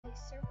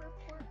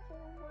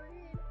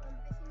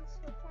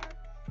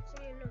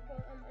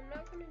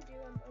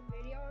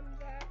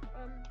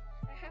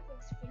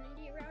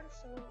Infinity router,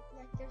 so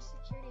like their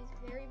security is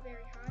very,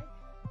 very high.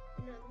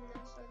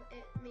 So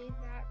it made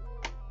that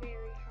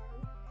very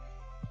hard.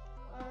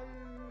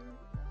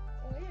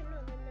 Oh yeah, no,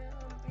 then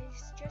I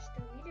just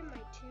deleted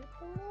my 2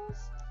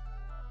 portals.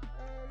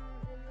 And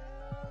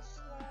now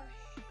slash.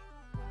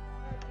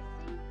 I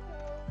think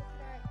though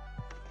that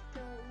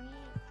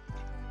delete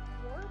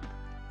work,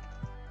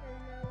 and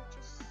now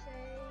just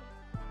say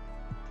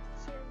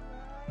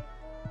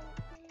survival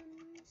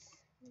games.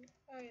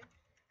 Oh yeah.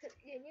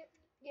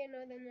 Yeah,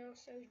 no, then no,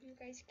 so you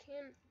guys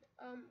can,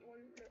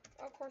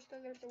 of course, though,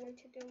 there's a way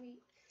to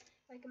delete,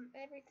 like,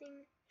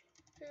 everything,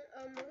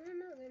 I don't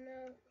know, then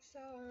now,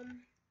 so,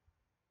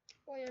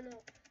 well, you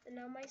know, and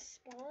now my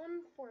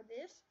spawn for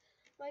this,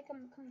 like,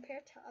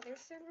 compared to other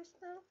servers,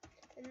 though,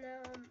 and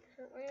now,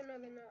 well, you know,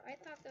 then now, I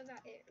thought, though,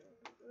 that it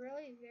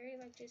really very,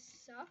 like,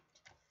 just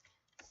sucked,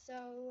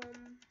 so,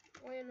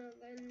 well, you know,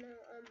 then,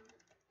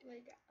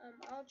 like,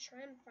 I'll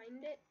try and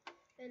find it,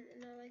 and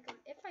like,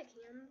 if I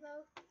can,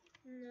 though,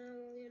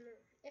 no, you know,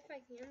 if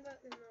I can,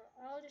 but no,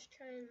 I'll just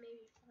try and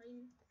maybe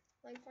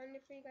find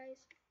it for you guys.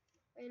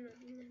 And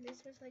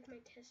this was like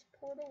my test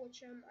portal, which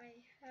I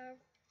have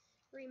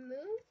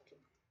removed.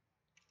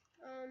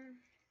 And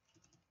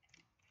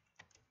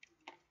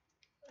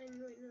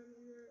wait, no,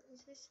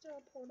 is this still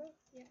a portal?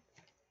 Yeah.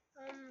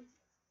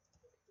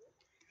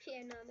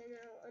 Yeah, no,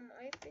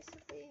 I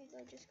basically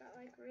just got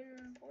like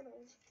random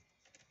portals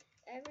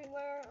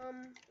everywhere.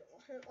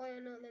 Oh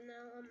yeah, no,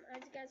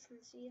 as you guys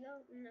can see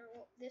though,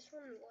 no, this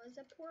one was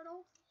a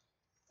portal.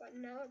 But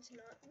now it's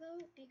not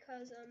though,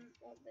 because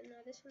well,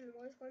 now this one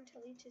was going to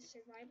lead to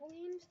survival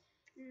games.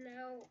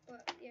 Now,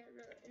 but yeah,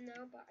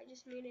 but I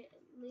just made it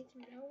lead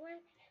to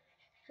nowhere.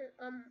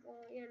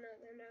 Well, yeah,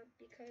 no,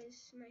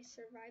 because my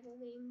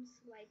survival games,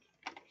 like,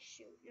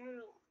 shoot,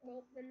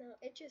 well, no,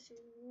 it just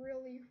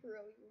really,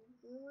 really,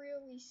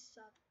 really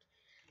sucked.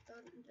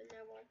 The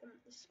now, like,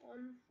 the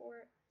spawn for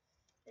it,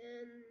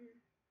 and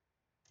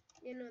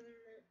you know,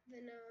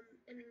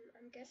 and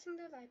I'm guessing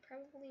that I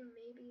probably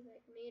maybe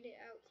like made it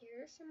out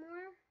here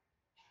somewhere.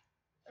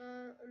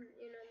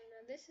 You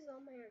know, this is all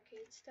my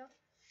arcade stuff.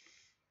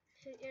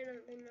 You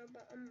know,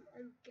 but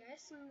I'm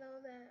guessing though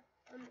that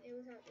it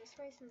was out this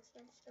way since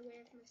that's the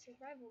way of my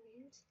survival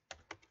games.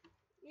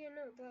 You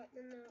know, but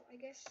no, I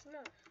guess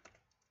not.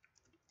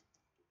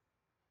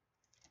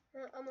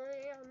 Yeah,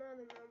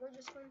 no, we're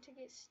just going to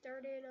get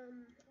started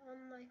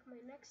on like my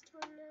next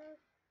one now.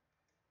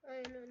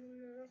 No,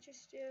 let's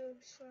just do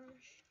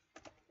slash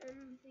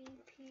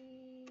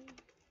MVP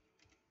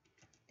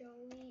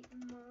delete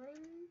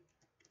mine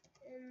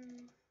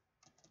and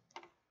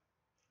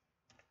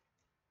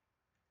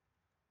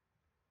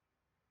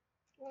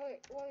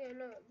well, yeah,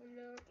 no,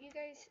 you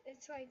guys,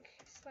 it's like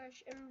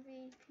slash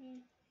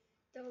MVP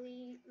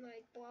delete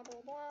like blah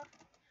blah blah.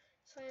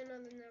 So yeah, no,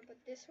 but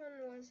this one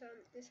was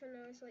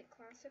like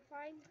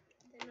classified.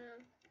 Then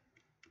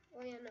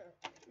well, yeah,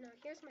 no,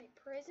 here's my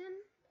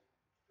prison.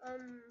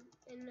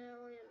 And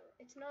now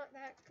it's not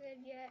that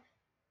good yet.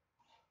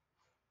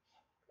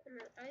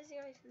 And as you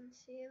guys can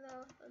see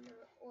though,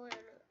 well,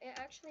 it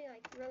actually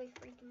like really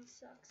freaking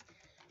sucks.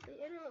 But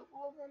you know,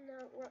 well then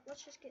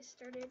let's just get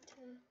started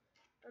to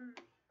on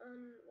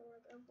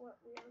of what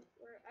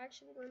we're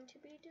actually going to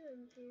be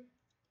doing here.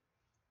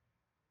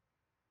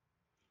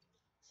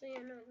 So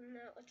yeah, no,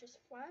 now let's just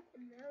flap,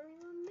 and now we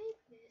will make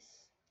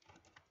this.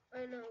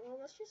 I know. Well,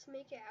 let's just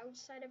make it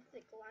outside of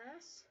the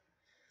glass.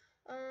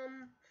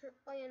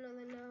 Oh yeah,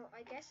 no.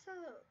 I guess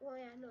well,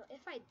 yeah, no.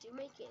 If I do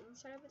make it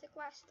inside of the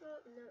glass,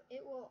 though, no,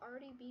 it will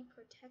already be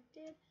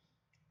protected.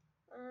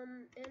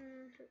 And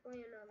well,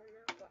 yeah, no.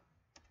 But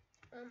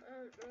I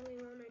don't really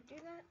want to do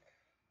that.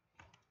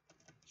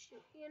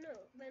 Shoot, you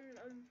know. Then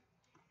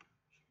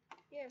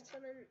yeah.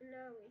 So then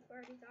now we've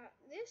already got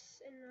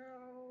this, and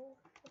now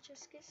let's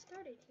just get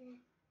started here.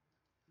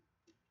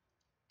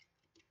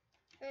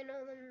 I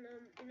know, then,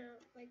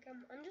 like,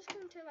 I'm just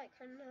going to, like,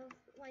 kind of,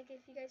 like,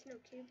 if you guys know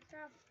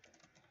CubeCraft,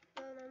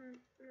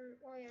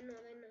 well, yeah, no,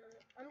 then,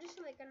 I'm just,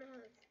 like, gonna,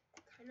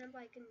 kind of,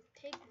 like,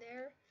 take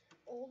their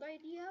old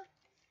idea,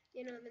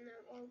 you know, then,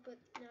 well, but,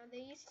 no,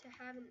 they used to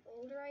have an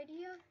older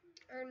idea,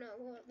 or, no,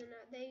 well, then,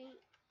 they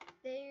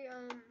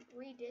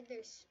redid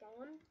their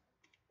spawn,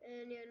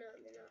 and, yeah, no,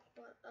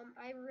 but,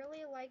 I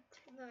really liked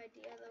the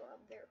idea, though,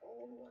 of their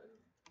old one,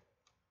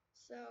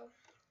 so,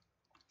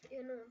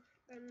 you know,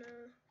 and,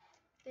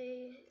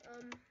 they,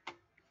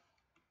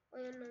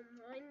 well, no,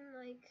 mine,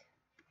 like,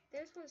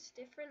 theirs was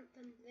different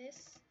than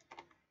this,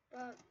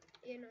 but,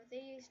 you know,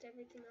 they used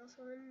everything else.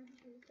 1,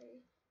 2, 3,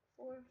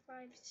 4,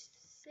 5,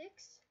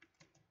 6.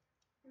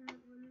 1,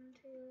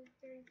 2,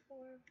 3,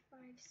 4, 5,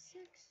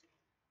 6.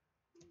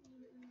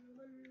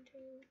 1,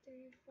 2,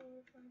 3, 4,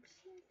 5,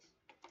 6.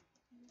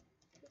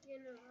 You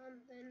know,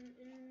 then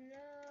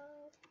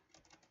now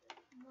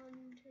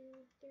 1, 2,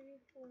 3,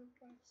 4,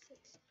 5,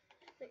 6.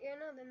 But you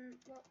know,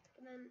 then well,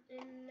 then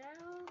and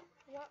now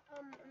what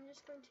I'm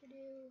just going to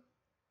do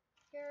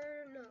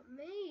here, no,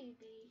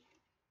 maybe,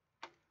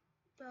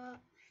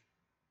 but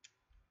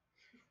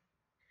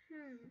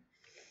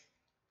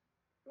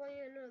well,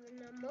 yeah,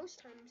 no,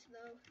 most times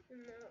though,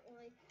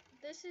 like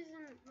this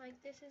isn't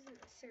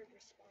a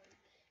server spawn,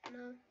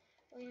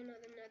 well,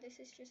 this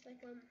is just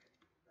like a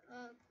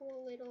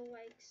cool little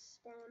like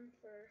spawn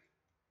for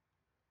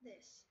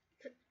this.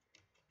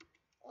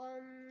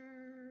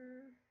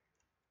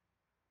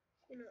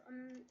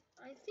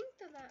 I think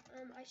that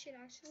I should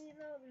actually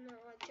though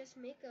just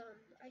make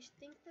I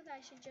think that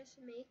I should just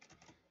make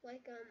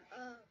like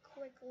a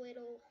quick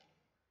little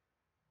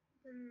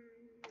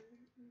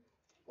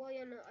well,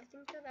 I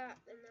think that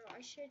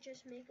I should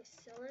just make a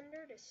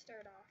cylinder to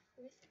start off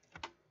with.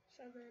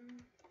 So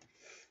then,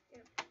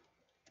 yeah.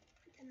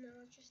 And now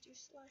let's just do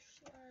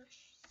slash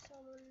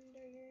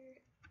cylinder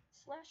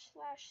slash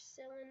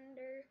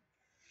cylinder.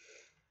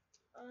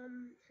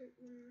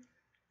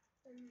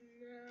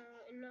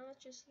 And now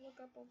let's just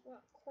look up of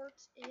what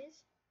quartz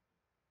is.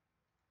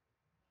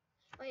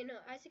 Oh,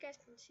 as you guys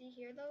can see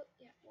here though,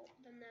 yeah. Well,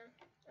 then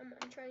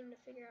I'm trying to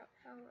figure out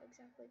how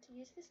exactly to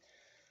use this.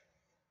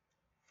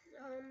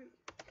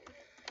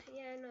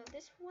 Yeah, no,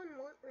 this one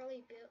won't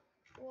really build.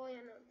 Well,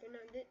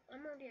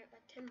 I'm already at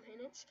like 10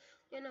 minutes.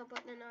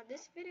 But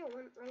this video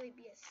won't really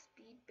be a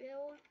speed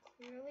build,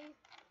 clearly.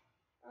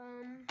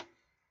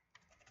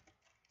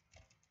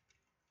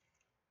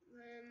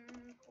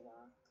 Then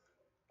block.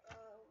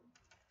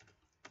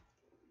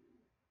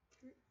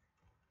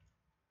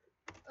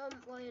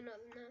 Well,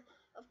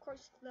 of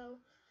course, though,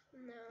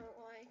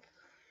 like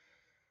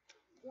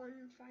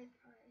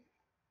 155.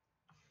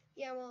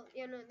 Yeah, well,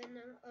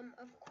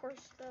 of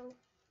course, though,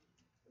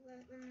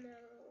 no.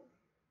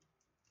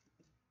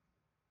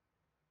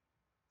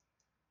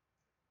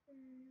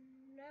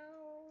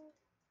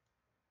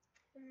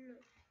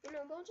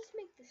 We'll just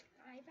make this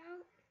 5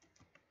 out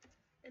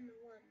and 1.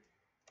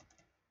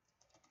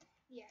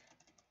 Yeah.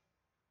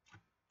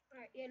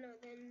 Alright,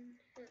 then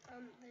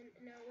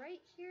now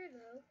right here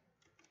though.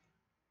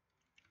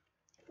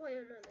 Well,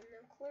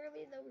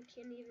 clearly though we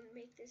can't even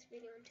make this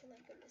video into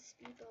like a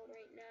speed build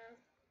right now.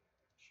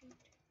 Shoot.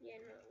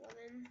 Yeah, no, well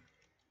then.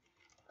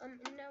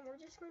 Now we're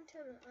just going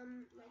to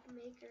like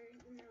make her.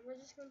 We're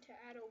just going to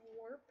add a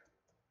warp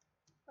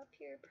up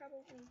here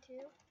probably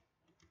too.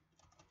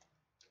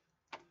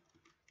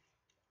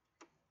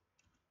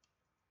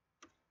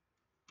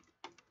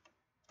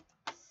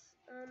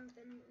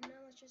 Then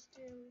now let's just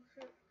do.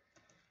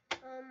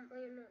 Then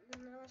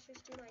now let's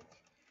just do like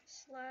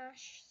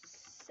slash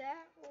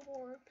set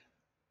warp,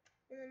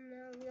 and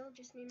then we'll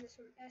just name this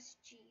one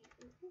SG.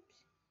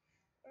 Oops.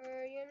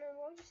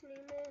 We'll just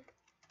name it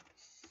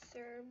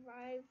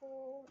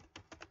Survival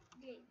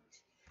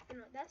Games.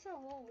 That's a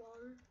little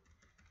long.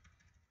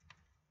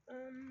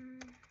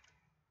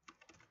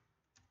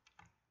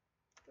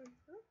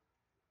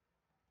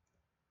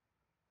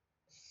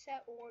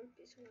 Set warp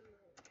is one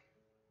word.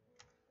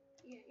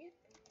 Yeah.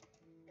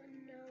 And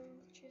now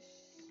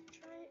just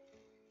try it.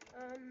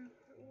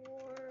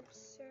 Warp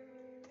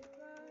survival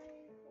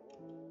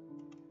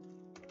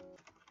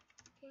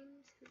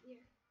games.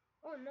 Yeah.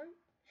 Oh no.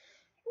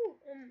 Ooh.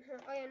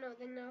 Oh yeah, no.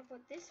 Then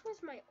but this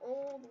was my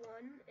old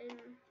one,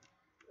 and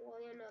well,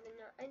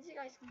 as you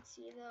guys can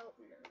see though,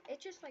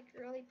 it just like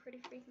really pretty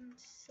freaking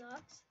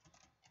sucks.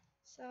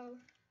 So.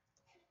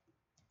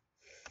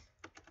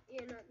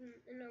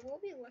 We'll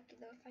be lucky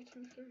though if I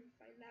can even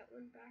find that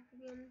one back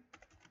again.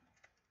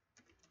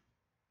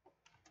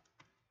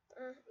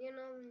 I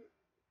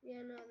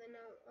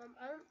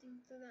don't think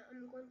that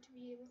I'm going to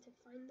be able to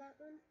find that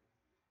one.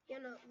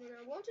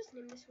 We'll just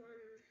name this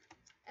one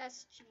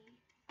SG.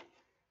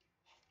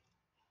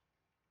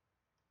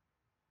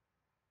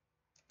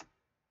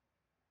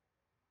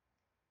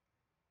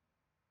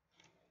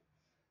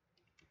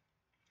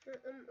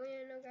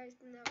 Guys,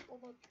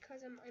 although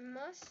because I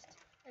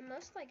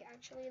must like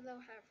actually though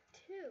have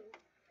 2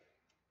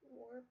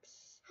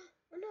 warps.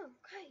 Oh no,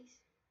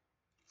 guys.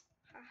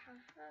 Ha ha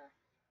ha.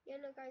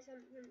 Guys,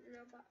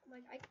 but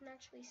like I can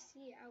actually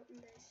see out in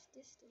this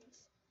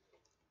distance.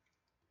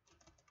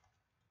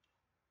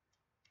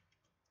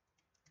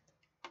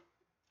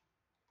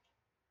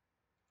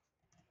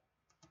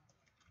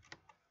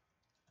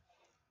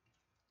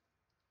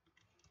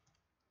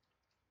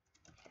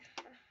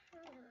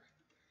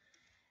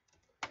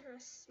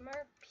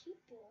 Smart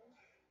people.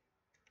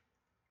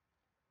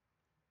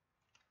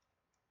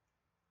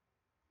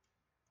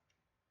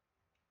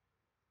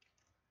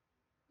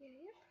 Yep.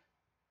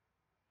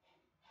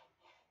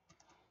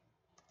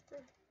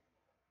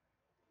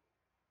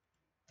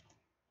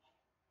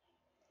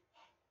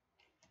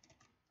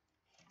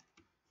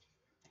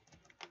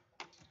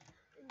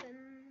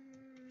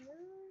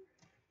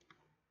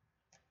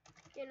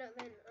 And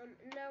then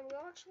now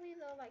we'll actually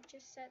though like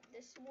just set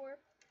this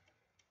warp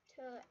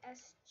to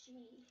SG.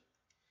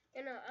 I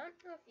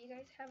don't know if you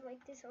guys have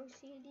like this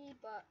OCD,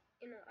 but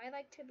I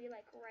like to be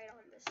like right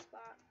on the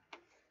spot.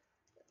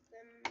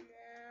 Then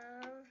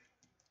now,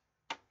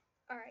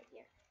 alright,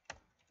 yeah.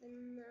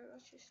 Then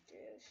let's just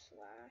do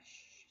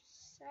slash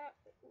set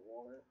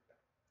warp.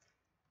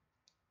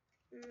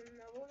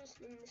 Now we'll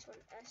just name this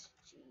one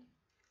SG.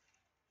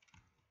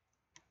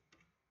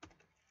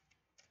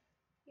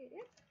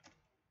 Yep.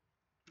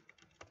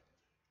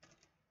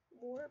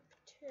 warp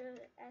to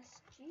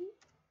SG.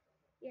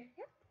 Yeah.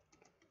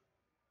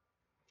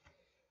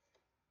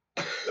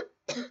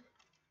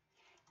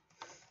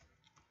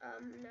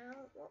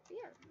 Now, well,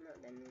 yeah, no,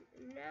 then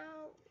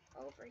now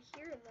over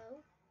here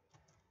though,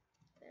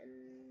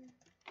 then,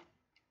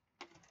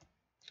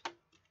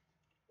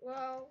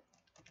 well,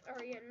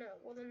 or yeah, no,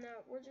 well then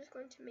now we're just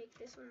going to make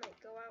this one like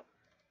go out,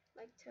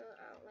 like to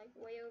like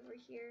way over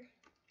here.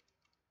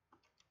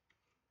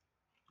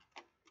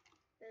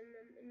 And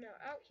then now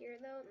out here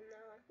though,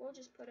 now like, we'll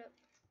just put up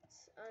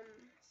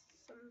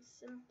some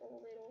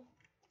simple little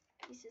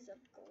pieces of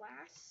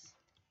glass.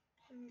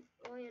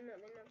 Well, yeah, no,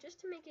 then now just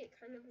to make it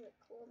kind of look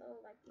cool though,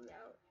 like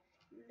out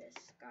in the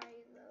sky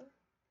though.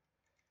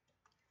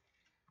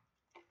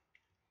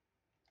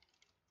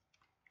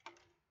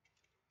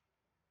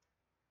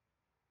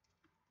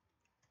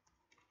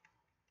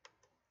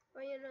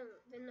 Well, you know,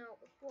 then no.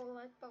 Well,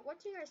 like, but what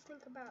do you guys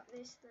think about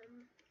this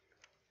then?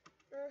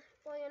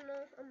 Well, you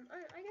know,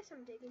 I guess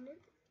I'm digging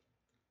it.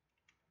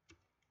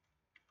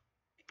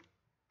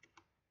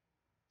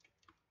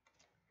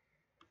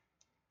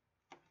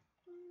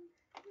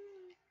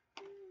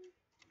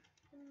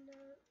 And,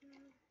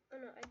 oh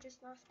no, I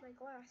just lost my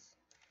glass.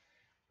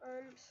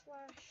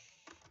 Slash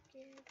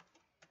give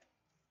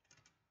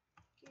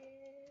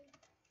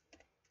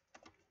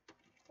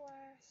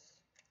glass.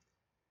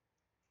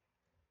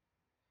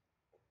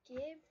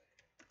 Give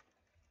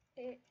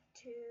it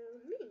to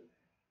me.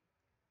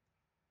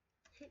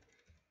 Give.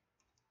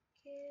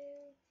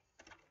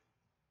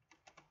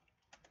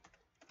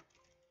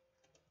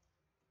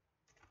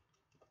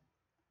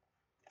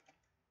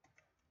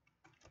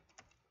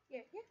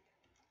 Yeah.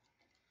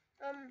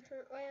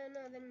 Well, yeah,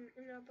 no, then,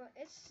 no, but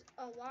it's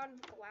a lot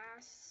of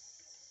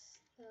glass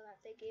that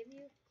they give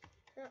you.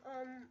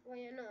 Well,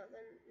 yeah, no,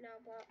 then, now,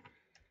 but,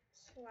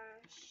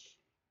 slash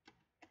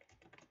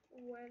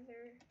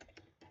weather,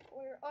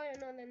 or, oh, yeah,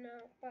 no, then,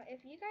 no, but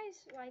if you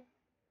guys, like,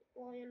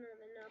 well, you know,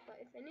 then, no, but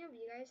if any of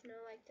you guys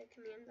know, like, the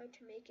command, though,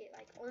 to make it,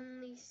 like,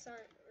 only sun,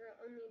 or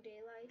only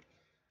daylight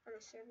on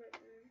a server,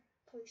 then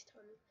please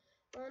tell me.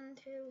 1,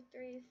 2,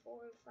 3,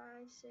 4,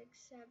 5, 6,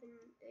 7,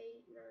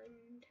 8,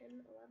 9,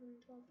 10, 11,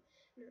 12,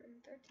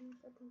 13,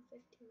 14,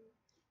 15.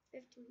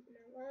 15.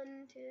 Now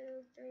 1,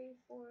 2, 3,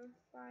 4,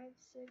 5,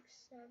 6,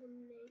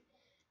 7, 8,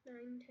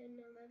 9,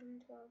 10,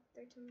 11, 12,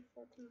 13,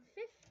 14,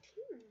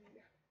 15.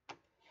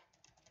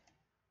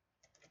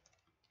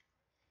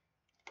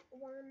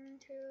 1,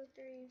 2,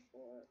 3,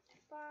 4,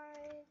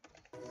 5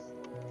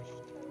 slash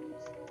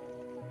times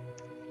 5.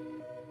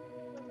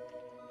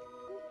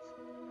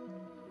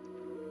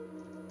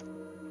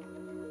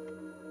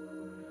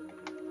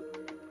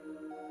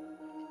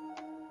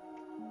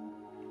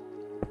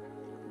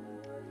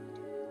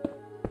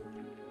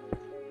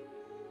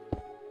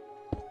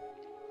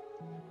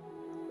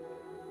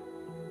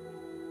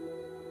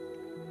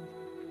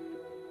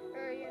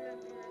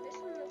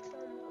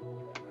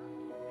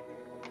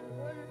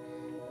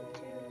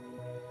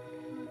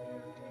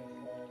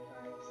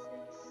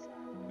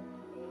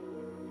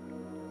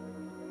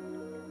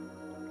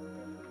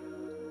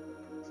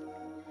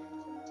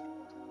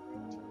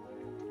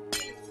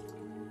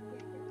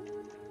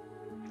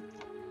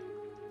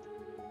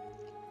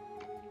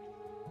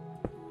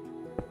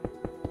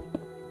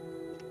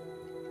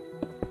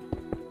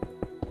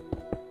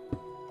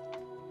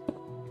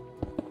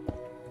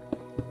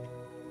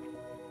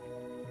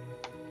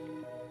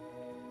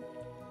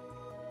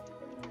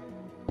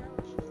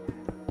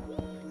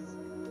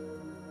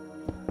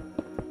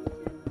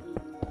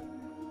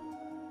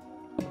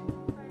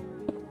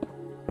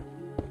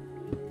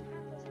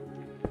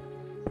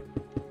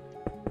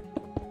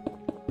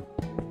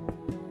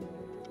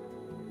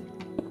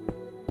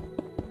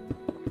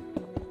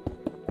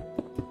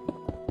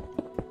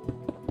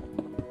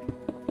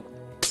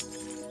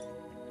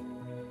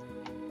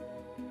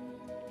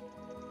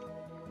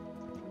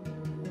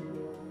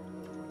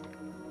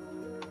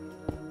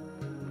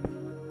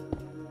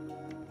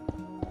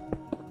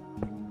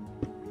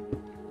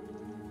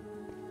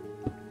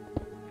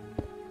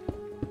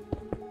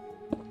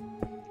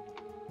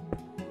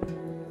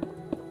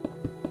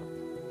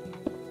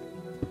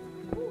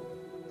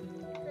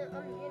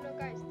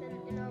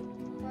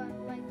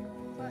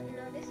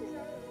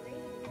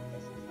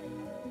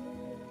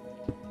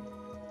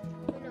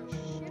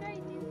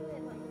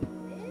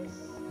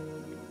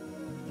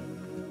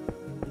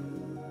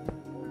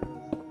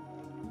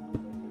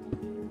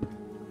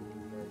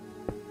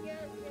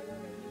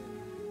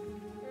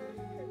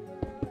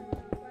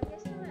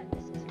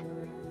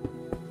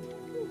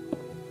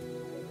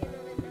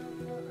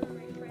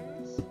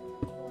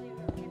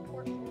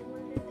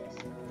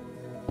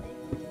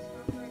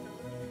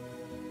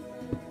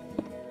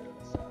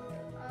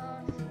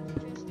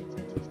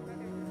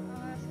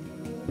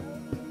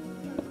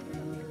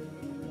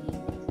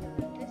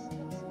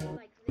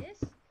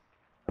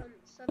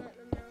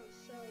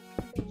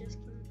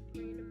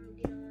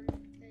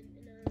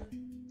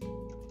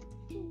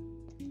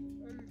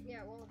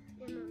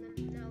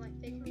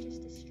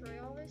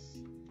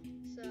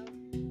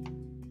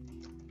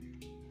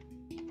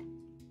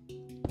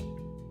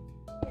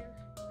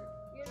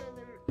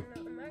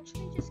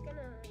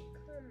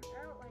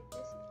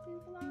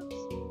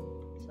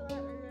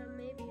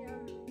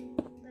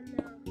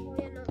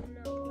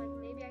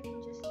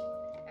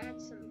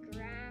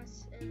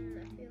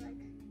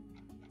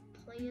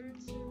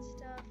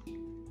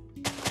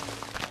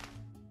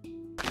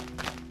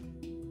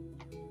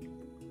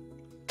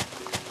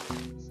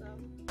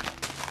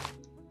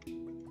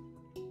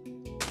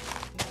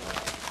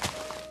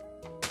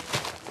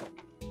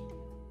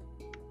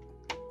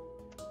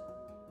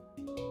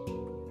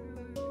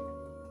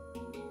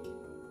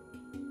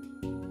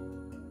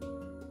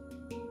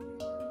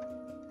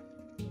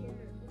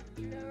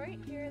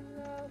 right here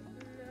though,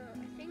 no,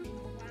 I think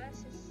glass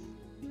is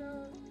no,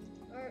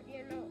 or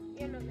no.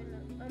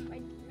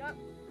 Not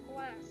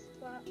glass,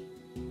 but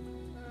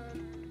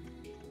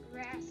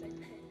grass. I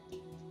think.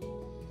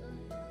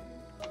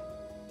 I'm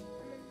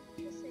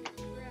gonna say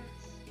grass.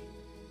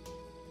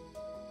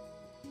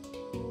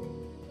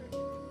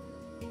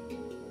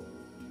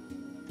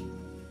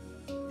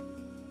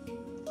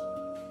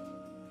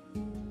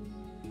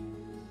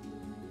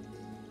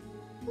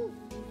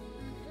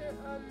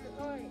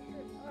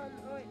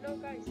 Alright, no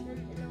guys, then,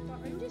 but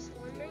I'm just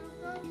wondering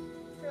though,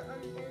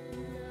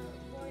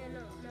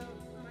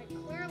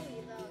 clearly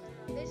though,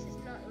 this is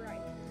not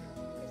right,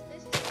 because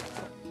this does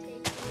not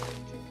take 20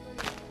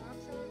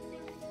 blocks, I don't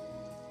think,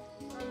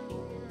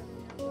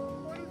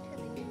 according to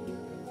the game,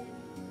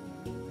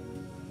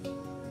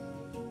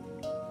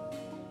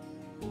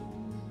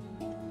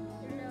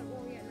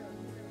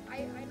 I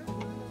don't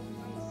know if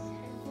I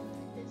said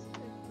this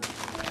could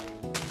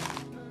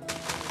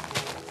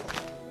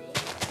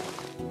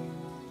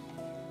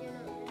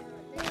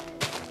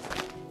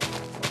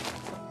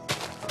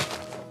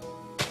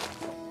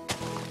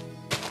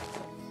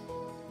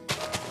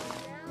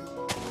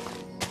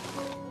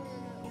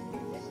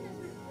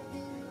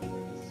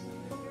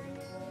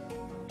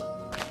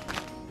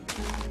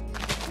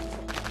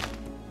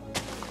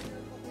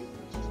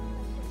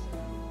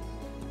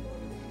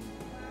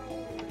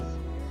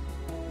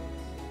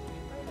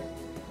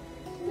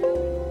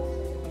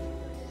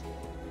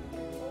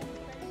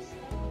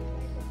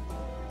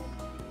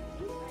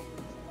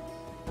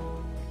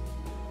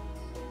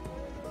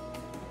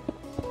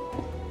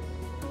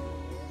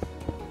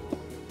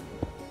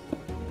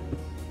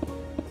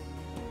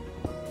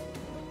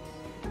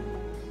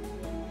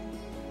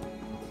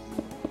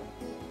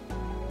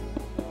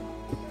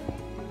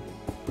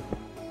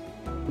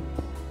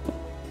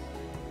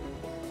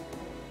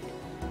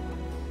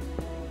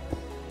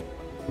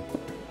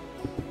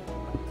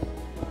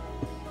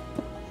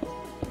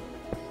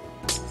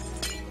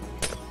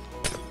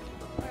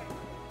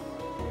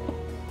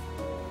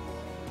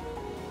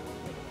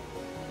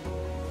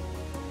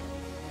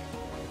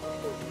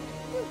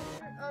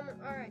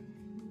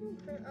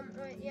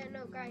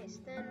guys,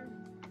 then,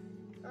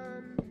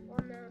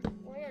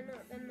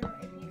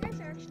 if you guys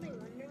are actually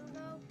wondering,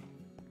 though,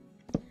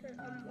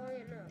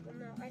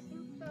 I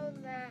think, though,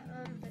 that,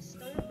 the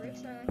stone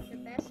bricks are, like, the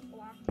best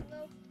block,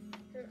 though,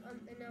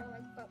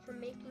 but for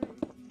making,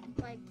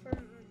 for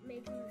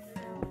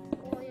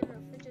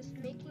just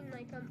making,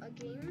 a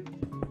game,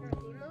 or a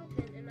game mode,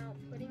 and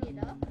putting it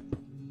up,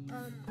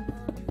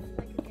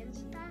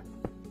 against that,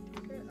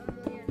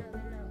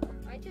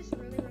 I just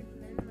really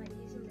recommend,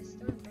 using the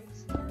stone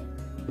bricks,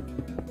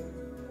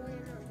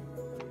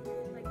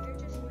 they're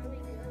just really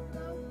good,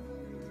 though,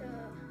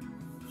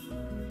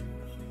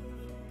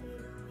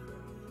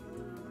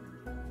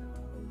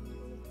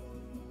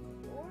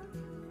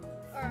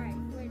 Alright,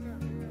 wait, no,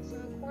 so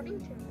according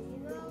to me,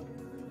 though,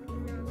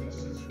 no, this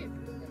should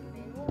be the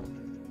middle.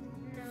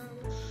 No,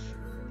 1,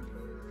 2,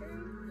 3,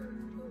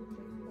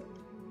 4.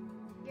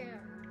 Yeah.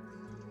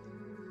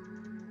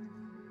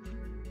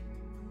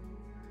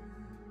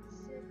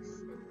 6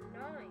 and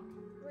 9.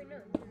 Wait, no,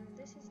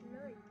 this is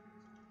 9.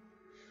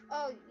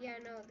 Oh, yeah,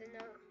 no,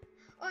 no.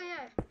 Oh,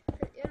 yeah,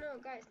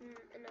 guys,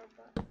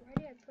 but why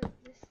did I put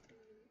this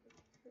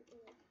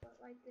but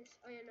like this?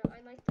 Oh, yeah, no,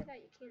 I like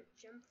that you can't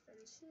jump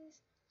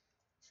fences.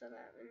 So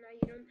that now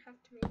you don't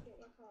have to make it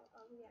look all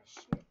ugly as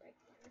shit right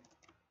there.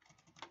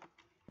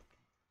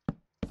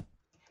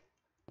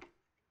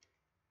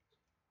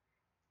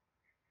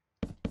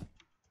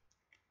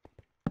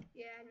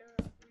 Yeah, no,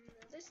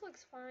 this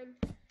looks fine.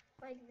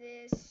 Like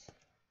this.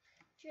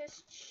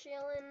 Just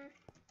chilling.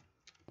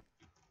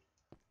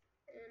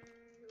 And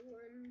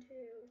 1, 2,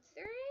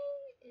 3.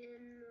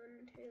 And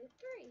 1, 2,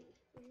 3.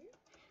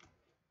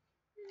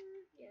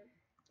 Yeah.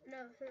 No,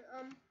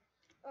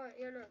 oh,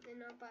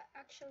 but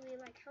actually,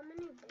 how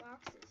many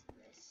blocks is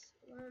this?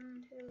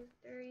 1, 2,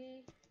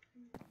 3.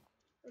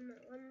 No,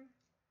 1,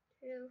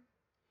 2.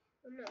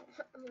 Oh, no,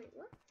 wait,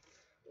 what?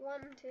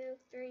 1, 2,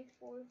 3,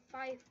 4,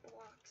 5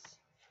 blocks.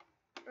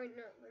 Or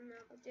no,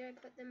 but did I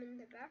put them in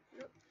the back?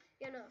 Nope.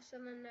 Yeah, no, so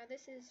then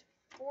this is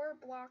 4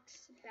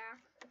 blocks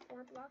back,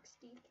 4 blocks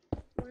deep.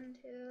 1,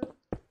 2,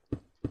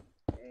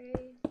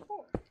 3,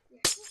 4.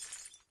 Yeah.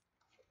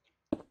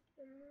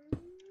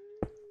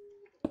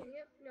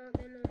 Yep, no,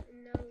 then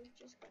now we're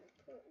just gonna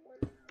put 1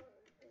 more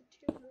or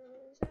 2 more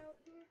rows out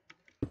here.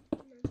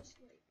 Just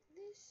like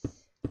this.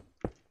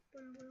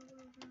 Boom, boom,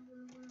 boom, boom,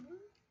 boom, boom,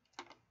 boom.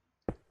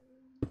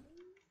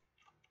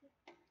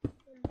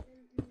 And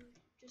then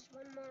just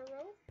 1 more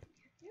row.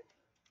 Yep.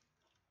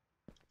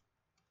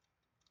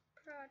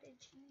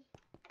 Prodigy.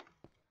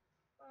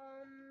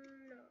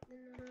 No.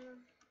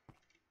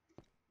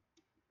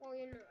 Oh,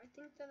 I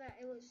think that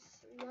it was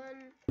 1,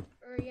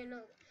 or, wait,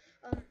 no.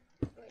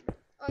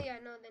 Oh, yeah,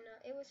 no, then,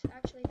 it was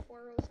actually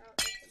 4 rows out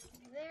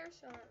there,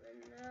 so then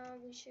now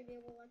we should be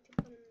able, to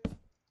put in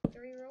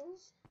 3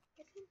 rows,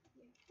 I think,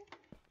 yeah.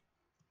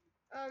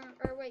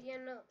 Or, wait, yeah,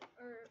 no,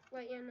 then,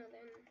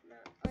 no,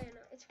 oh, yeah,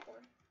 no, it's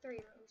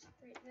 3 rows,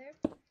 right there.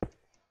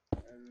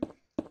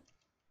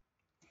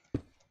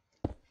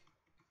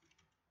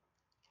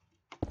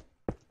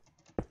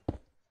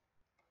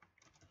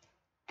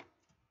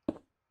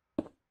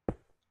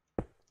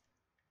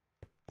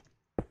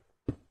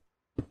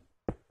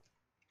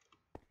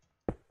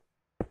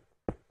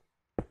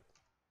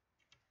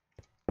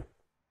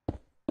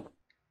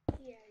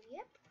 Yeah,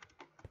 yep.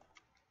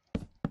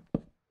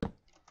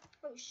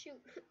 Oh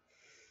shoot.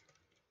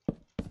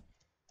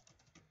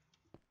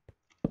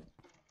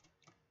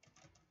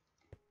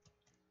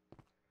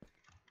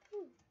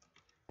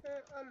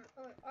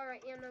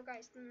 Alright, yeah, no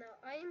guys, no,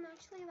 I am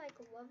actually like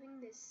loving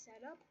this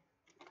setup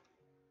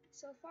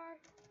so far.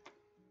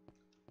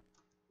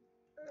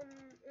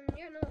 And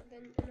yeah, no,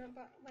 then,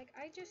 but like,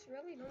 I just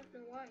really don't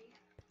know why.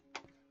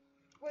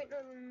 Wait,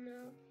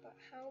 no, but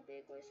how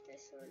big was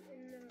this one?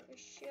 And it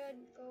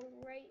should go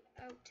right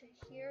out to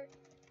here.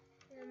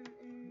 And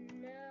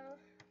now,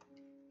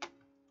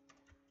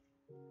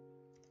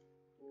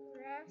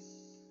 grass,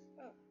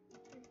 oh,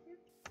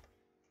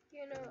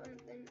 you know,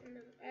 and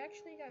I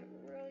actually got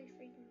really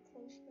freaking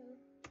close though.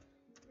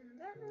 And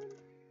that one,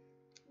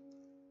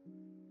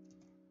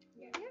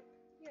 yeah, yep,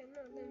 yeah,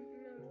 no, then,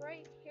 no,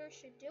 right here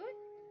should do it.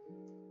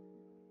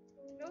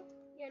 Nope,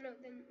 yeah, no,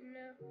 then,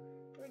 no,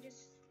 we're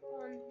just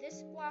on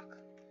this block,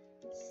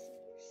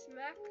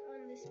 smack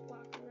on this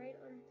block, right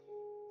on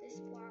this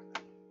block.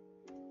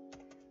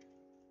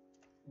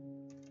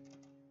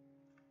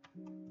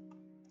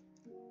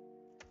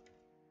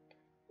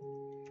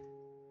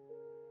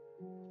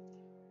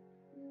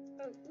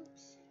 Oh,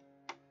 oops.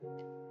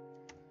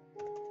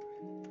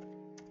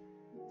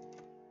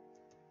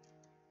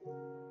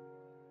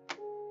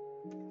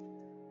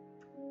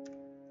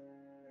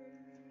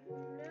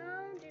 Now,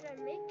 did I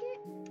make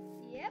it?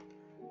 Yep.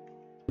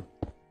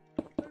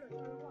 Oh no,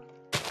 wrong block.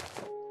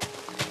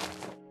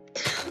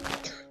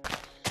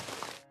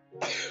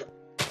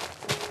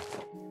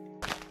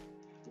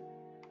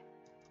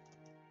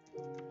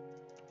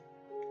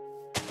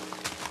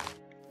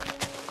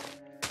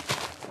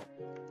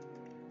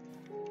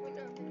 Wait,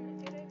 no,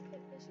 did I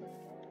put this one?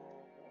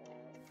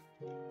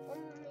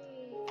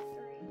 Only 3,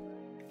 1, 2, 1.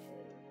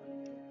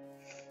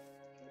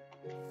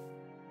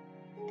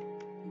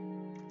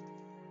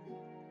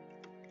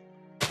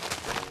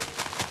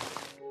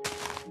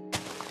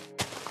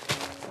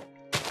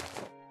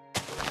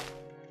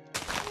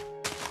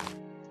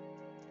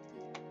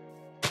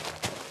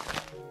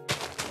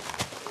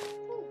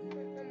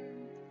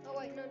 Oh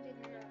wait, no, did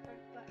not.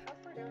 But how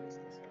far down is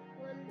this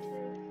one? 1, 2,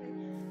 3,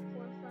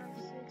 4, 5,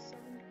 6,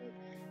 7, 8,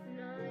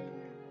 9,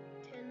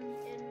 10,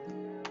 and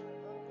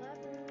 11.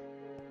 1,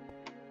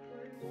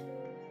 2, 3,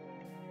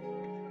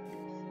 4, 5,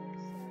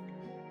 6, 7, 8,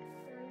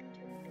 9,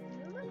 10,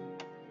 and 11.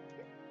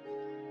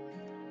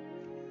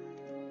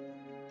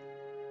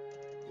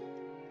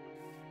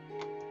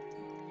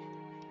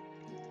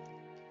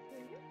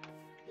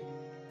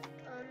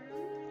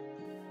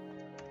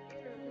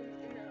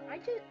 I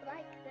just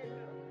like the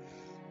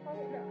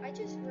oh no, I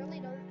just really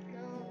don't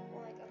know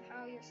like of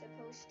how you're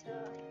supposed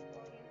to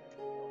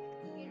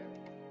you know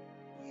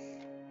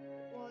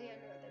well yeah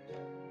no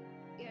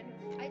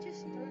I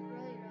just don't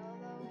really know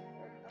though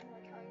of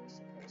like how you're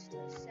supposed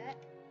to set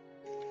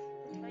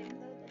the time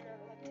though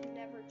like to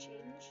never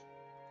change.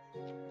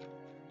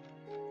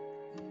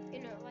 You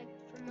know, like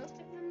for most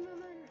of them though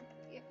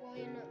well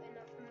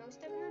for most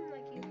of them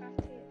like you have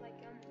to like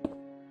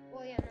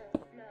well yeah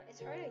no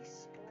it's hard to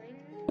explain.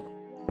 Well,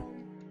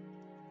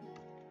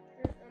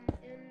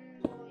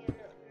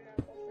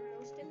 for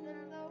most of them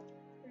though,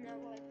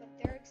 like, but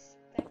they're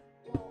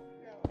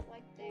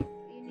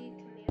you need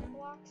command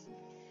blocks,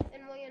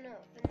 and I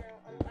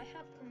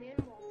have command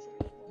blocks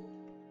enabled,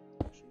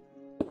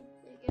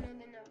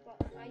 but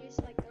I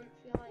just like don't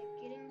feel like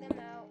getting them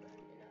out and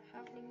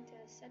having to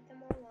set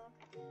them all up,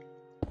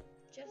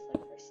 just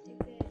like for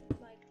stupid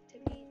like to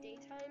be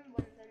daytime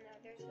when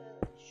there's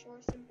a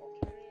short simple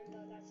command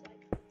though that's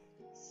like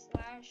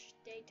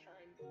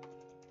 /daytime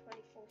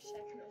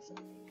 24/7 or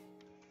something.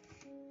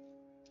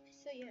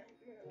 So yeah,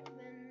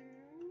 then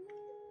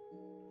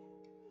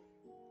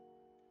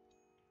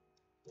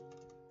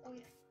oh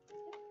yeah.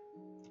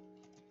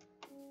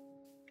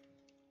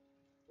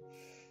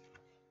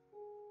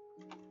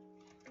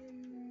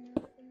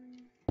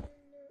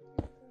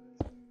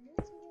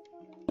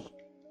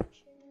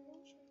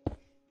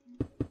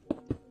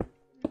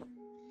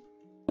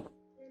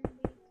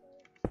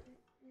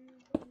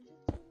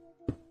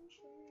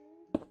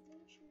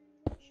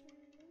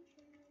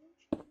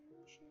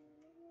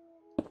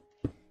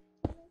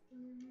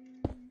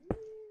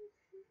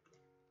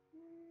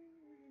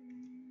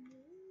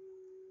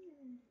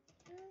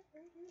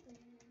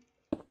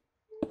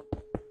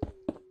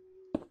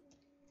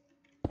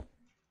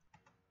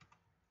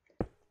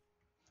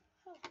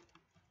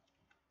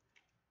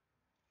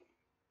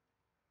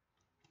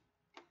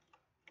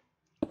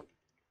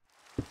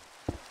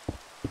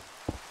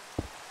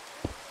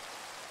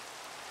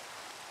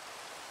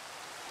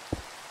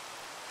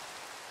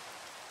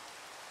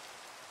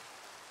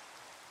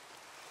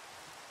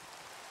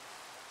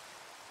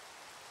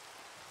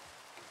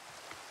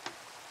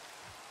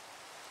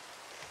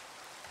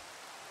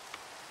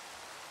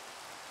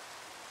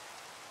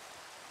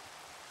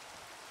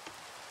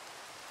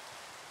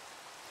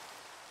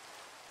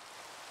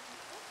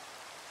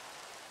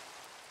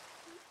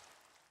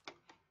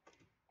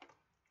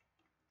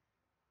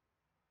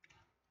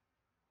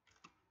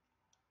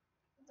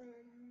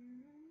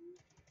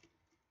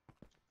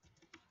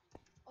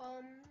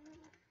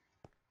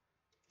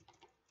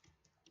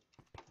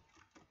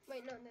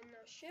 wait, no.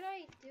 Should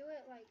I do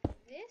it like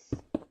this?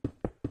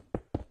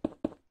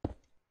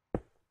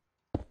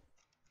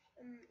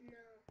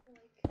 No,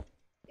 like,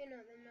 you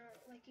know,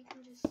 like you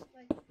can just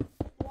like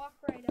walk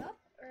right up,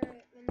 or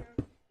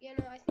no, you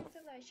know, I think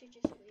that I should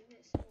just leave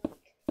it so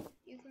like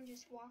you can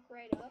just walk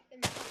right up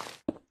and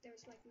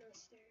there's like no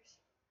stairs.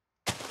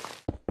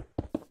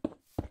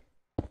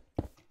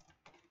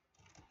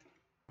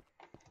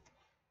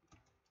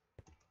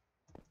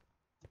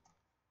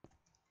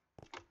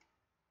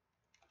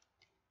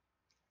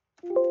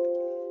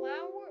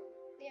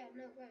 Yeah,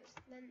 no, guys.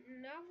 Then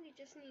now we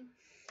just need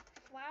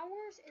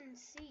flowers and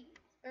seed,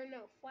 or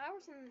no,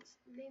 flowers and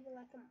maybe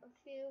like a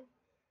few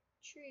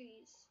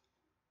trees.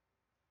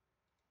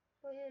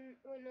 No,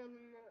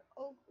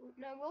 oak.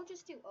 No, we'll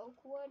just do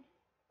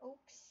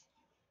oaks,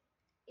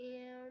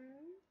 and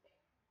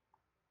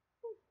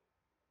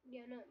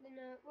yeah, no,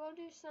 we'll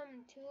do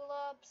some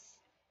tulips.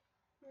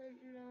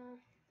 No.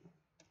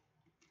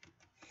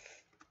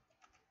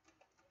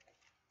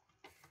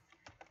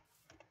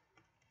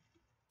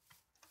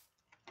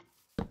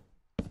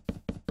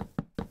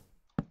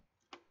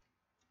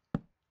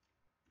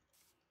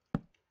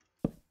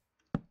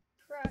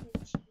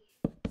 Prodigy.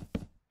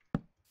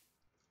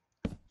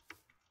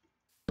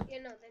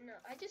 Yeah, no,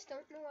 I just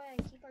don't know why I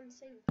keep on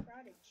saying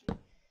prodigy.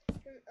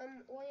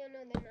 Well, yeah,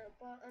 no,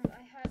 but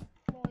I had,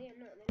 well, yeah,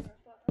 no,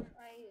 but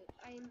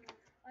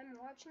I'm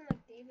watching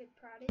like David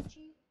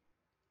Prodigy.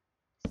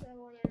 So,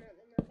 well, yeah,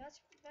 no,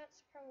 that's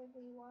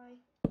probably why.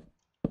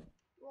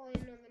 Well,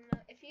 yeah, no,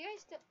 if you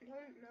guys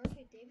don't know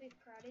who David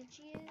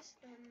Prodigy is,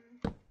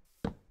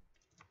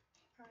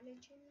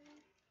 Prodigy.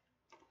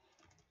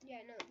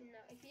 Yeah, no,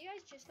 if you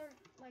guys just don't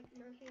like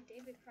know who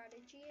David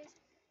Prodigy is,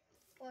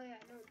 well,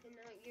 yeah, no,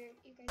 you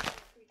guys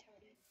are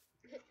retarded.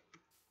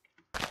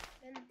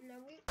 And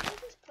now we'll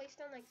just place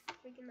down like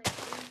freaking like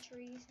 3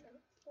 trees, no,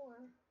 4.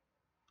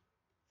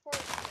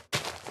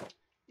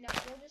 Now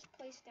we'll just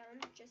place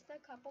down just a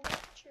couple of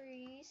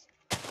trees.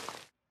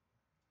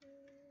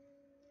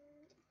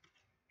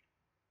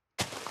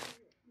 I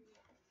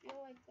feel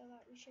like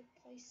that we should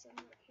place some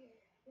right here.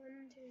 1,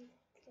 2,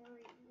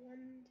 3. 1,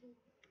 2,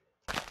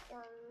 3.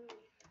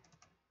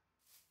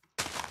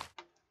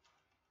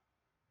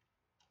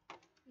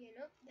 You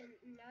know, then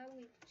now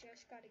we've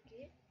just gotta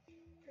get,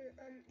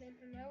 then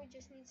now we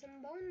just need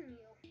some bone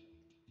meal to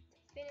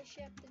finish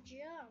up the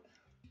job.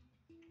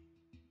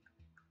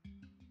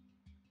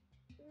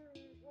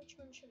 Which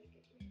one should I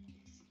get rid of?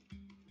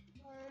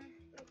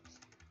 Oops.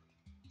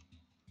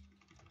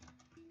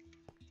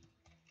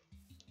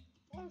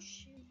 Oh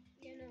shoot,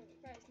 you know,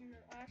 guys, no,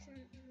 I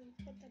accidentally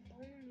put the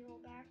bone meal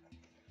back.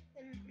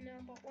 And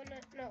no, but when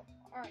no,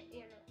 alright,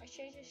 you know, I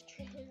should just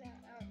trigger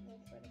that out though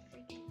for the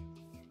freaking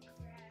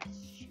grass.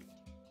 Shoot.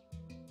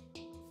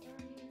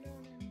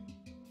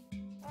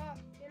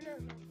 No,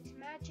 it's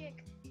magic.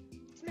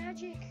 It's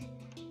magic.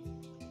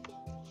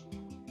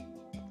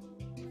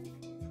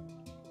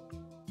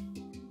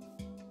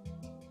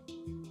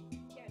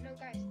 Yeah, no,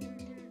 guys,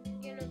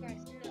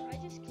 no, I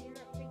just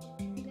cannot freaking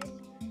do this.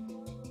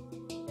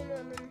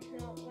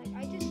 No, like,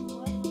 I just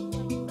love,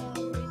 like,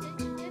 the music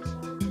in this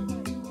song,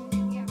 but,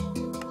 yeah.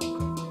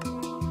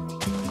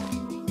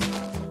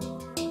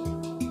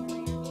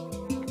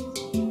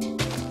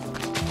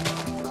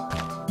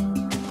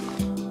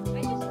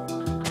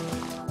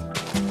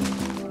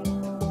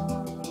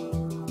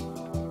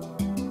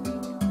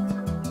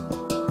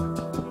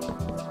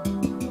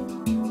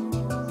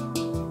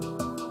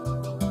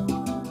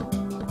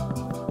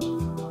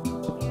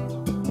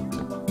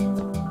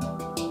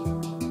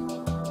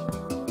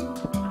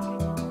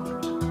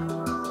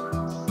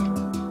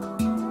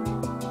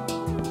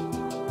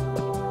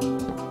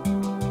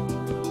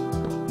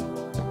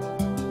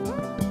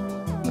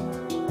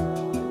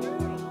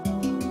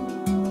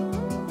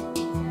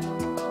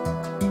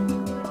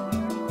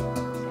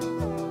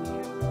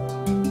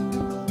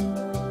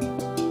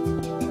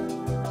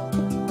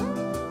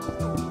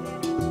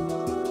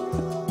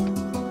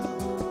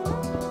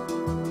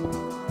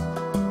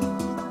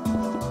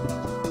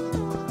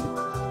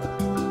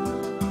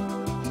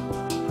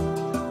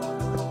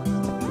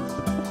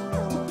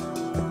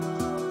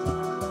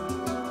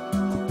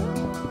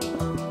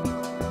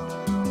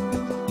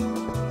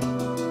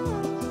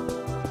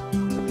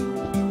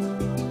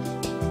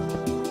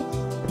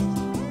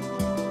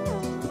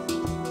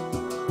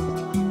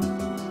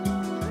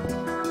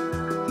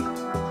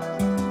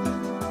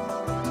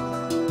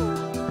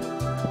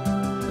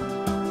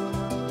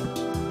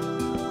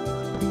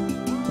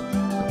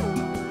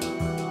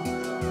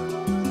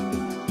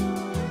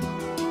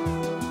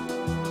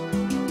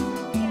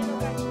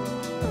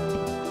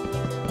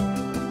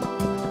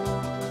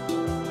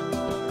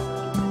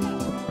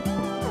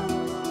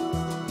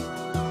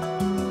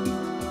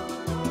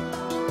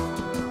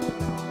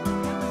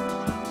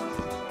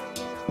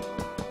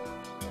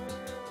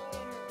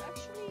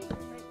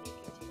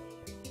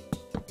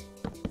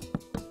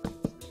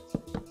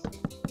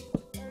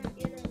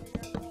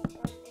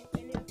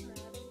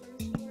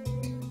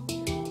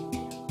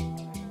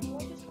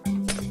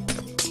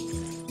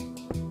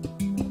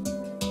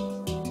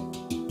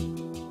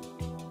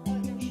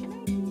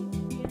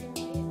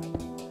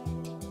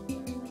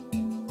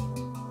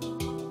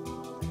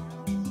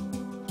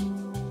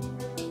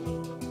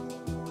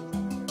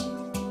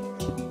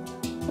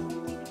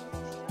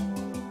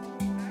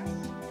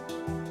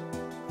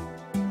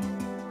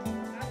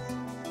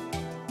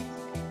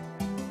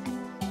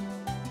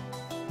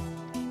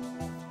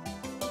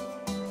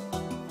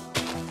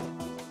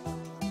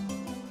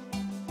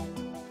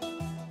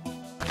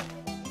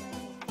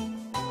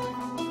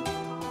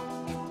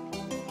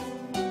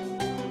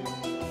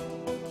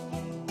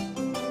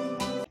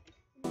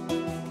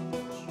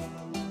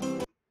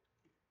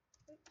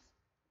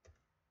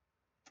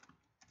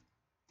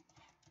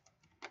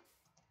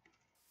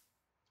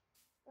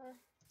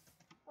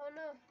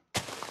 no.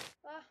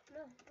 Ah,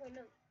 no. Wait,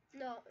 no.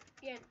 No.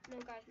 Yeah, no,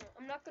 guys, no.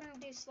 I'm not gonna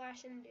do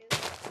slash and do.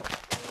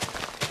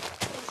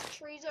 Because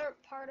trees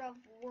aren't part of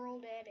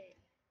world edit.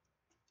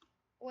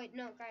 Wait,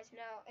 no, guys,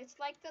 no. It's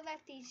like that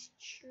these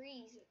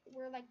trees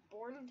were like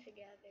born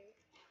together.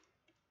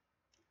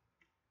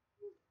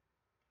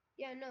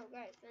 Yeah, no,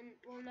 guys. Then,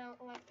 well, now,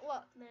 like,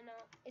 look, then,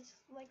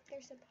 it's like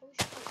they're supposed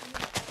to be.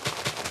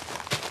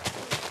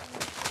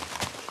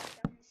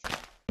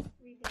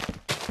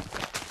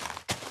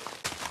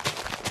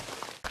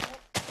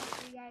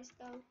 You guys,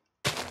 though.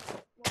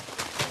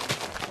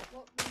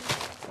 Well,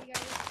 you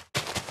guys.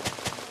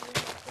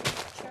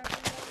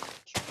 Chopping down this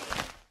tree.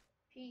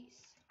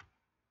 Peace.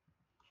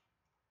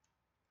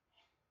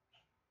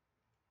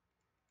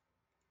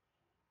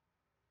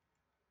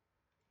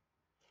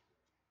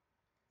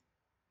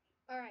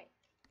 Alright.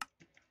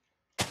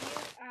 A few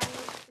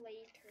hours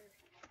later.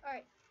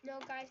 Alright, no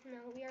guys,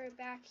 no, we are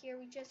back here.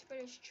 We just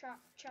finished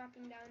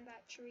chopping down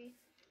that tree.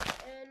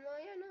 And, well,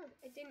 yeah, no,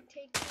 it didn't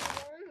take too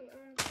long. It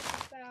only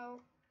took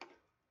about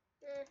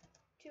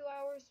 2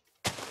 hours.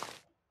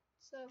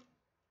 So,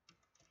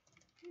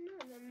 no,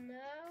 then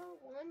now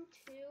 1,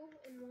 2,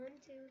 and 1,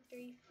 2,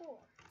 3, 4.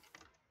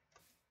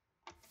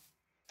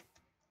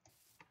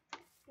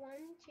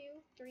 1,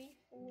 2, 3,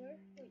 4.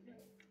 Wait, no.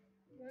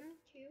 1,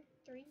 2,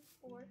 3,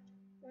 4.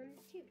 1,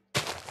 2.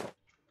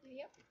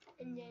 Yep.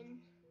 And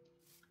then,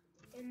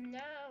 and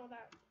now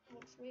that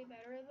looks way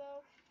better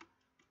though.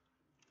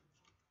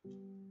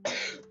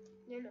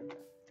 No,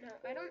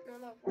 I don't know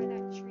though why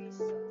that tree is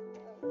so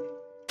low.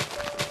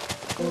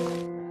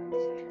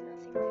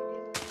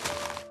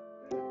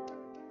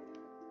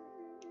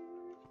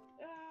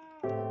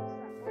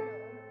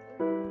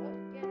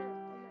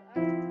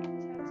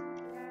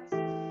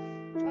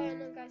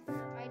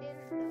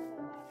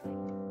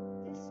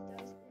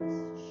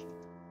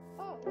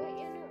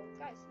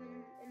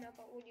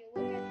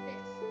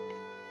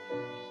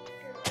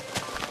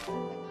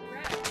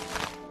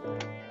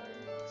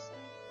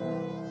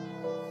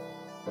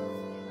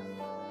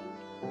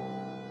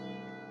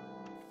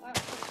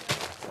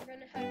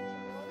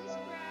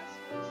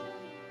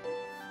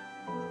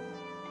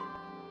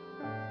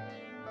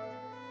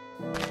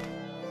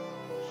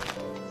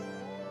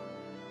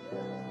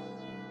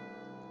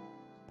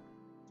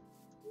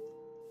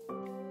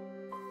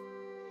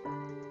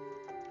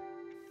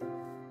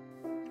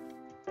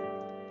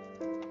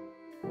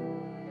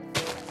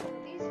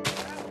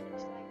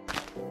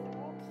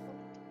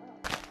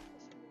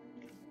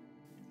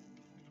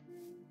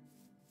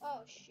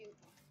 Oh shoot.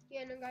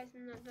 Yeah, no guys,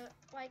 no, the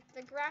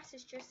grass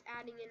is just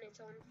adding in its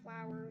own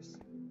flowers.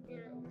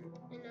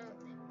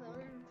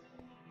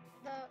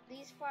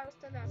 These flowers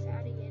that's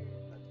adding in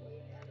look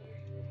way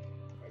better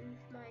than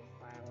my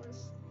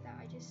flowers that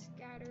I just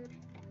scattered.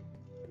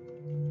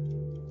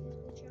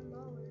 Which I'm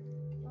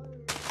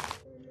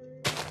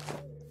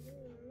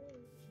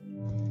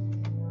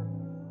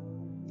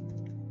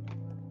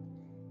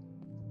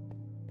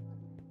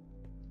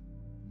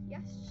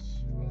yes,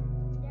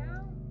 and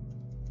now,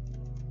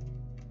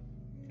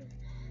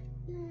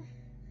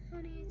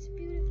 honey, it's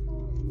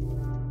beautiful.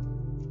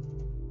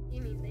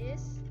 You mean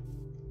this?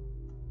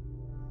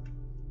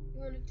 You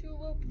want a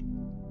tulip?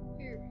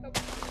 Here, help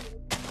me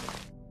tulip.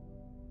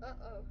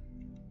 Uh-oh.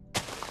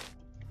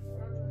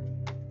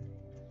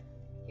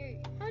 Here,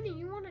 honey,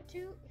 you want a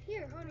tulip?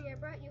 Here, honey, I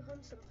brought you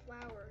home some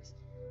flowers.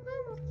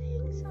 Oh, well,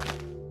 thanks,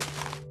 honey.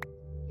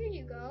 Here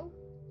you go.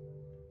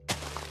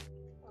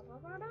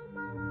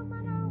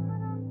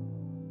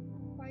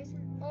 Why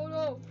isn't... Oh,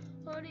 no.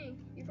 Honey,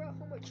 you brought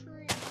home a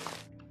tree.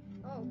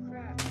 Oh,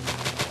 crap.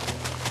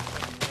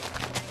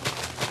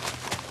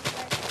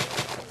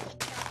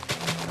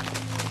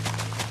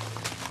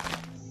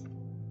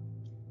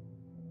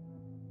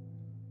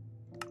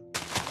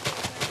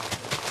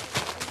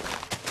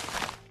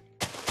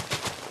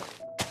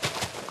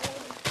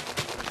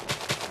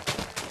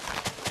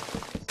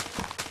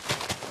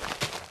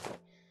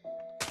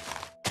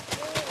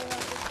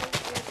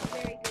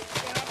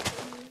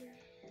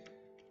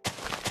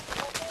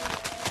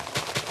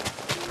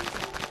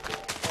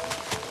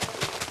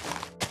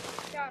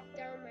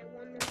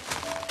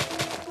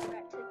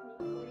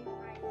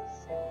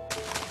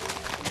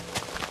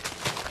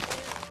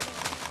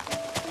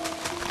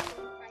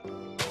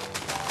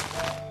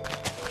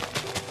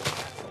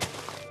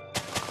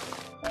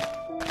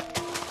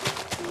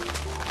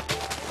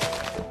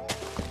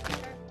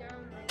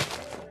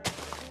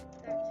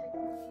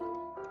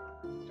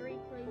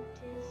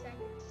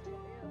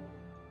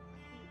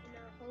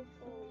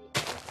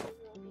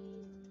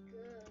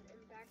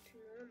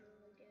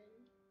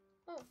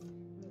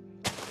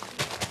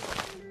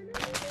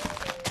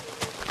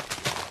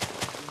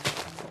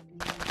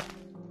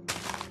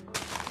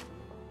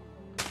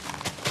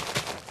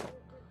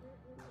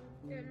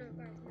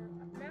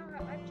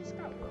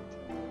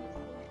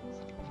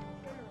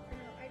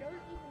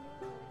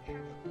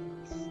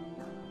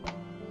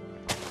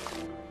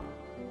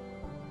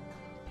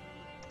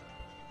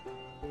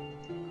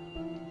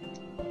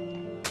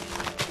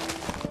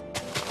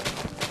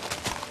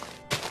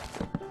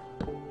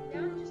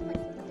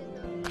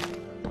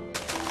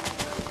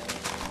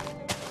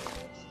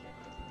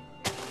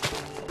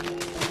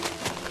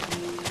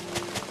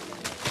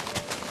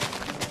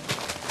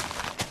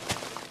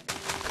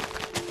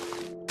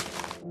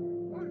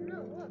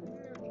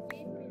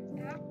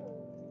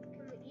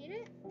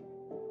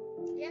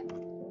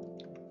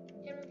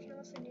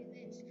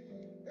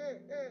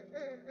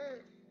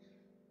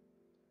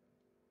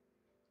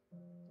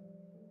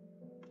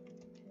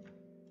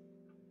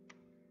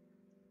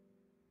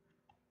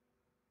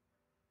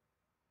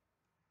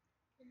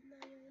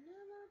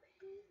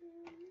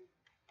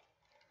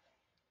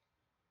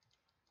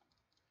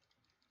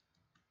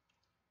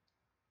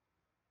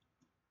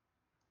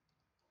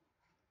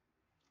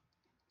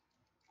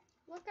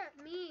 Look at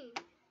me.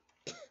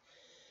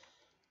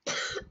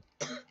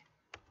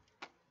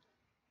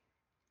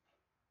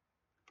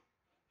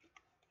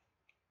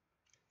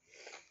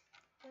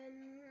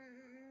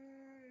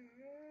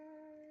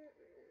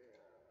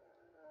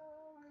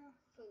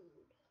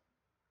 Food.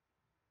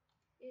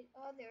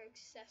 Other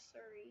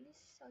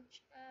accessories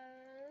such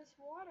as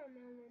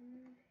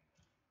watermelon.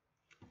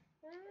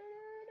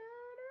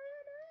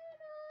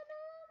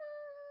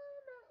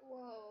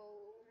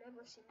 Whoa,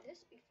 never seen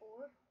this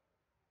before.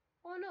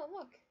 Oh no,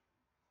 look.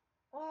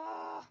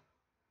 Oh.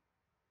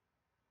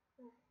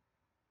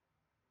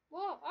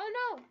 Whoa, oh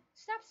no.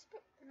 Stop.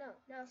 No,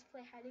 now let's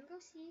play hide and go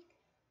seek.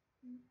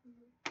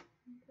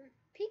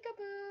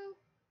 Peekaboo.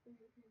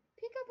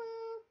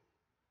 Peekaboo.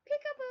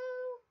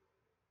 Peekaboo.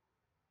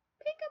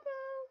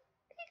 Peekaboo.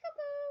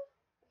 Peekaboo.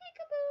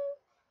 Peekaboo.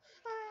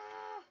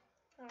 Ah.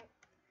 Alright.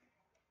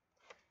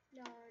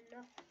 Now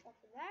enough of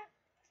that.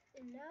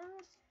 And now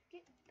let's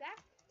get back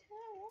to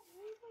what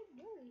we were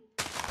doing.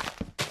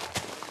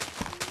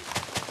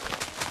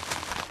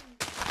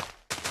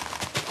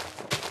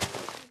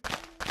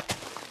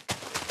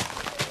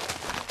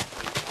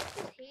 I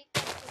just hate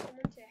for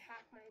someone to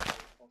hack my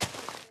beautiful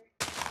computer.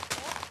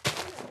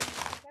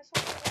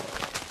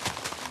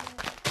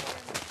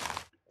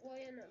 Well,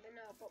 yeah, no.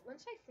 But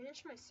once I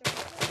finish my server,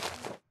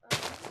 I'm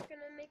just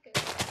gonna make a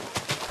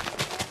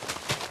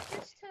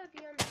just to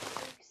be on the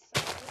safe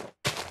side.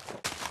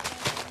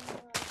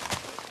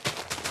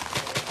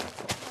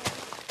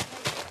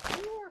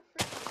 If you are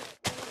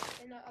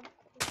freaking out, of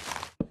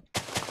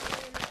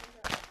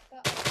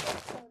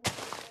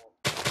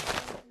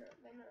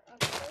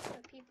course,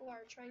 the people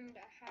are trying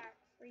to hack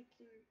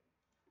freaking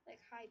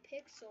like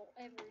Hypixel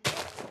every day.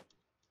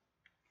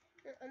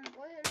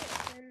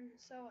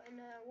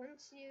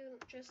 Once you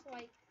just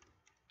like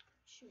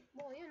shoot,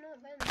 well, you know,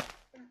 then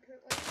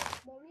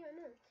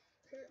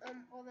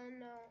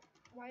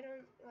why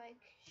don't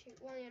like shoot?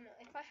 Well, you know,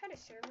 if I had a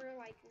server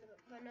like the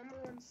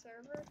 #1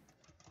 server,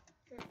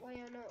 well,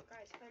 you know,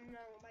 guys, then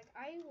no, like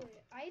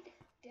I'd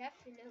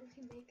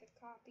definitely make a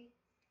copy.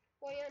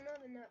 Well, yeah, no,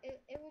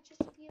 it would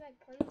just be like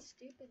plain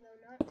stupid though,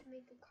 not to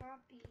make a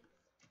copy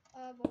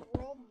of a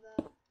world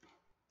though,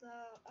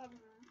 of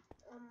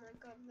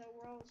the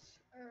world's,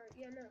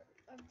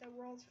 of the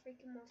world's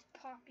freaking most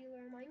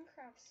popular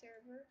Minecraft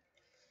server.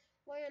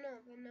 Well, yeah, no,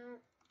 but no.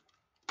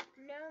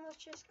 Now let's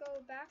just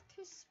go back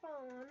to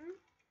spawn.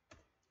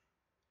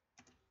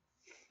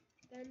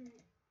 Then,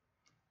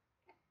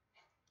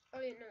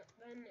 oh yeah, no,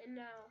 then and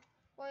now.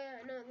 Well,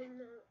 yeah, no,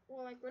 then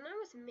well, like when I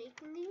was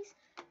making these,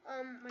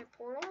 my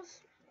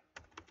portals.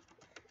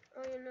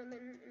 Oh, you know,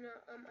 then no,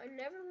 I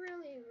never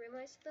really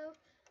realized though,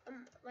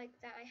 like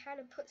that I had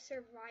to put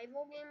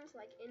survival games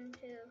like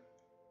into.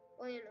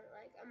 Well, you know,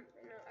 like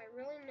you know, I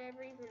really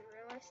never even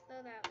realized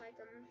though that like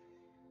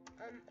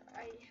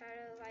I had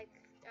to like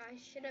I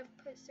should have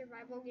put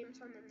survival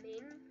games on the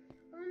main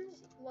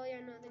ones. Well,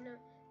 yeah, no, then no,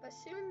 but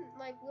soon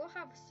like we'll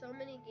have so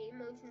many game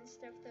modes and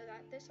stuff though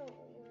that this will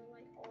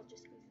like all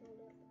just be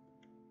filled up.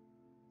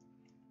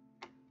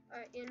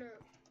 You know,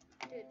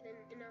 dude, then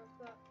you know,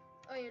 but.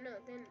 Oh, you know,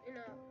 then, you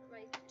know,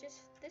 like,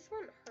 just, this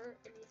won't hurt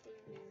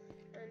anything,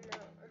 and,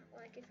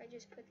 like, if I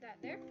just put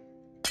that there,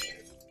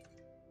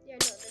 yeah,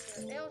 no,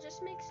 then, it'll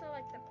just make so,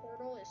 like, the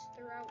portal is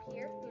throughout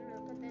here, you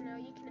know, but then,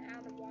 you can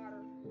add the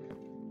water through it,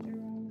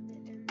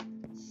 and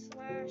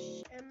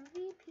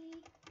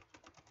 /MVP,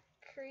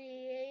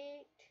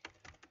 create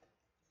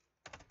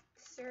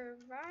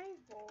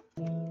survival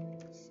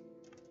games,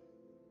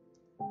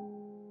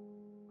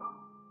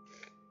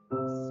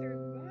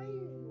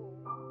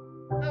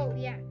 oh,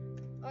 yeah.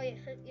 Oh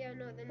yeah,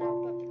 no, then no,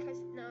 but because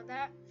now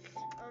that,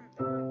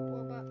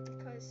 well, but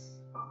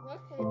because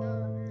luckily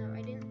though, no,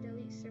 I didn't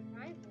delete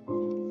survival.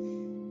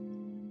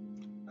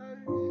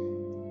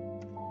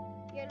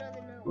 Yeah, no,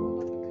 then no, well,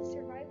 but because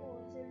survival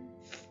is in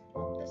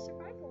the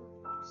survival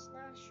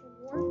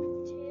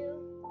 /warp2,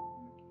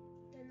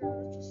 then no,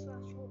 let's just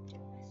 /warp2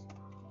 this.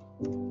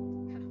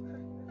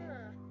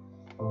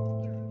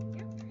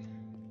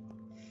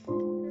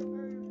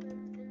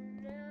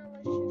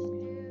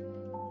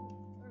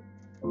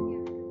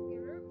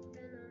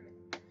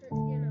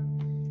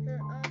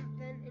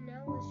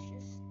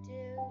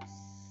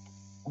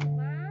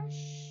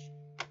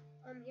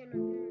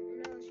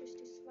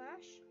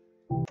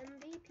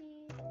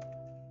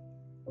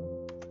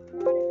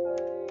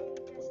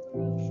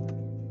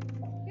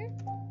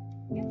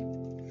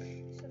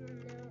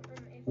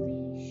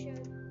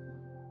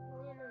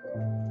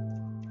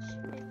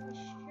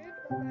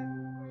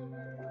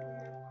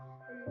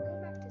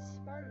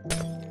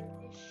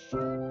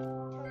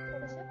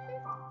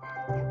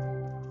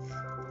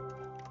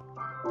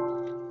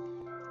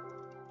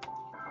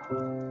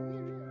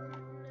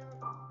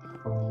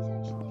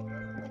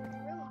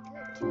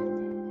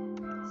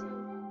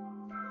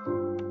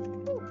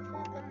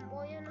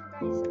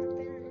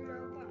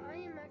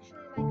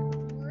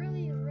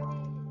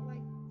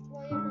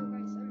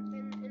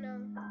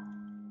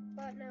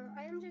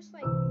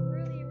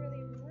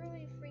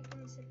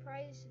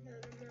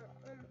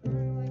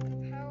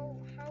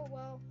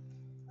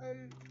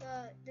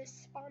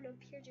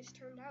 video just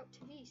turned out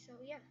to be. So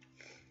yeah,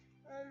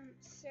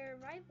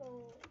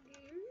 survival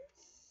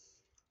games.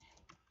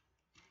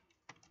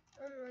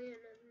 Well, yeah,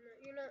 no,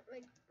 you're not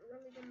like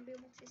really gonna be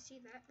able to see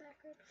that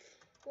background.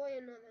 Well,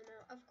 yeah, no.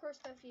 Of course,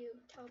 if you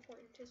teleport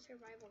into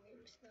survival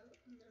games, though,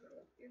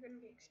 no, you're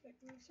gonna be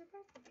expecting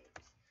survival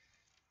games.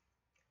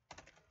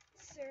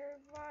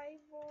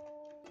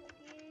 Survival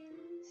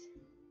games.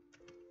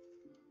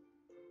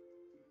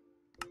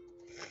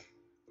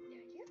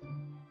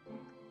 Yeah.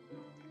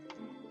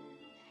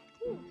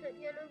 Ooh,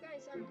 you know,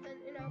 guys,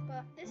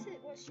 but this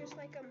was just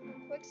like a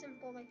quick,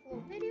 simple, like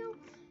little video,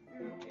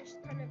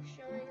 just kind of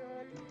showing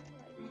on,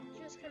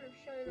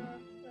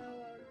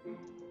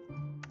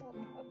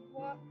 of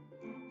what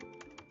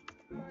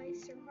my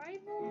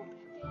survival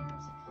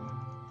games,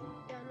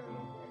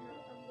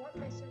 of what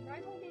my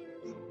survival games